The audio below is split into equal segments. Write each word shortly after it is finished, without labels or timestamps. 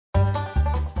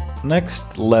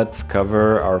Next, let's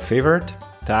cover our favorite,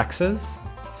 taxes.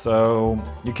 So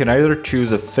you can either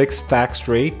choose a fixed tax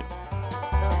rate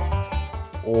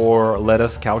or let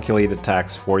us calculate the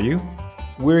tax for you.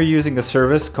 We're using a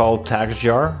service called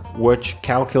TaxJar, which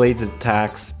calculates the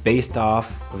tax based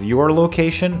off of your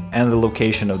location and the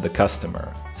location of the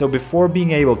customer. So before being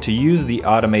able to use the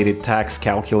automated tax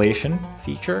calculation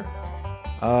feature,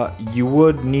 you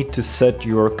would need to set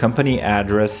your company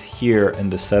address here in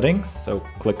the settings. So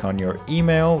click on your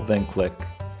email, then click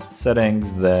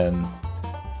settings, then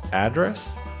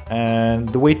address. And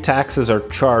the way taxes are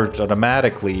charged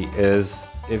automatically is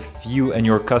if you and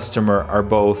your customer are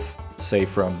both, say,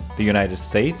 from the United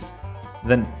States,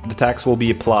 then the tax will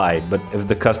be applied. But if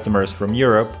the customer is from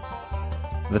Europe,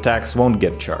 the tax won't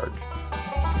get charged.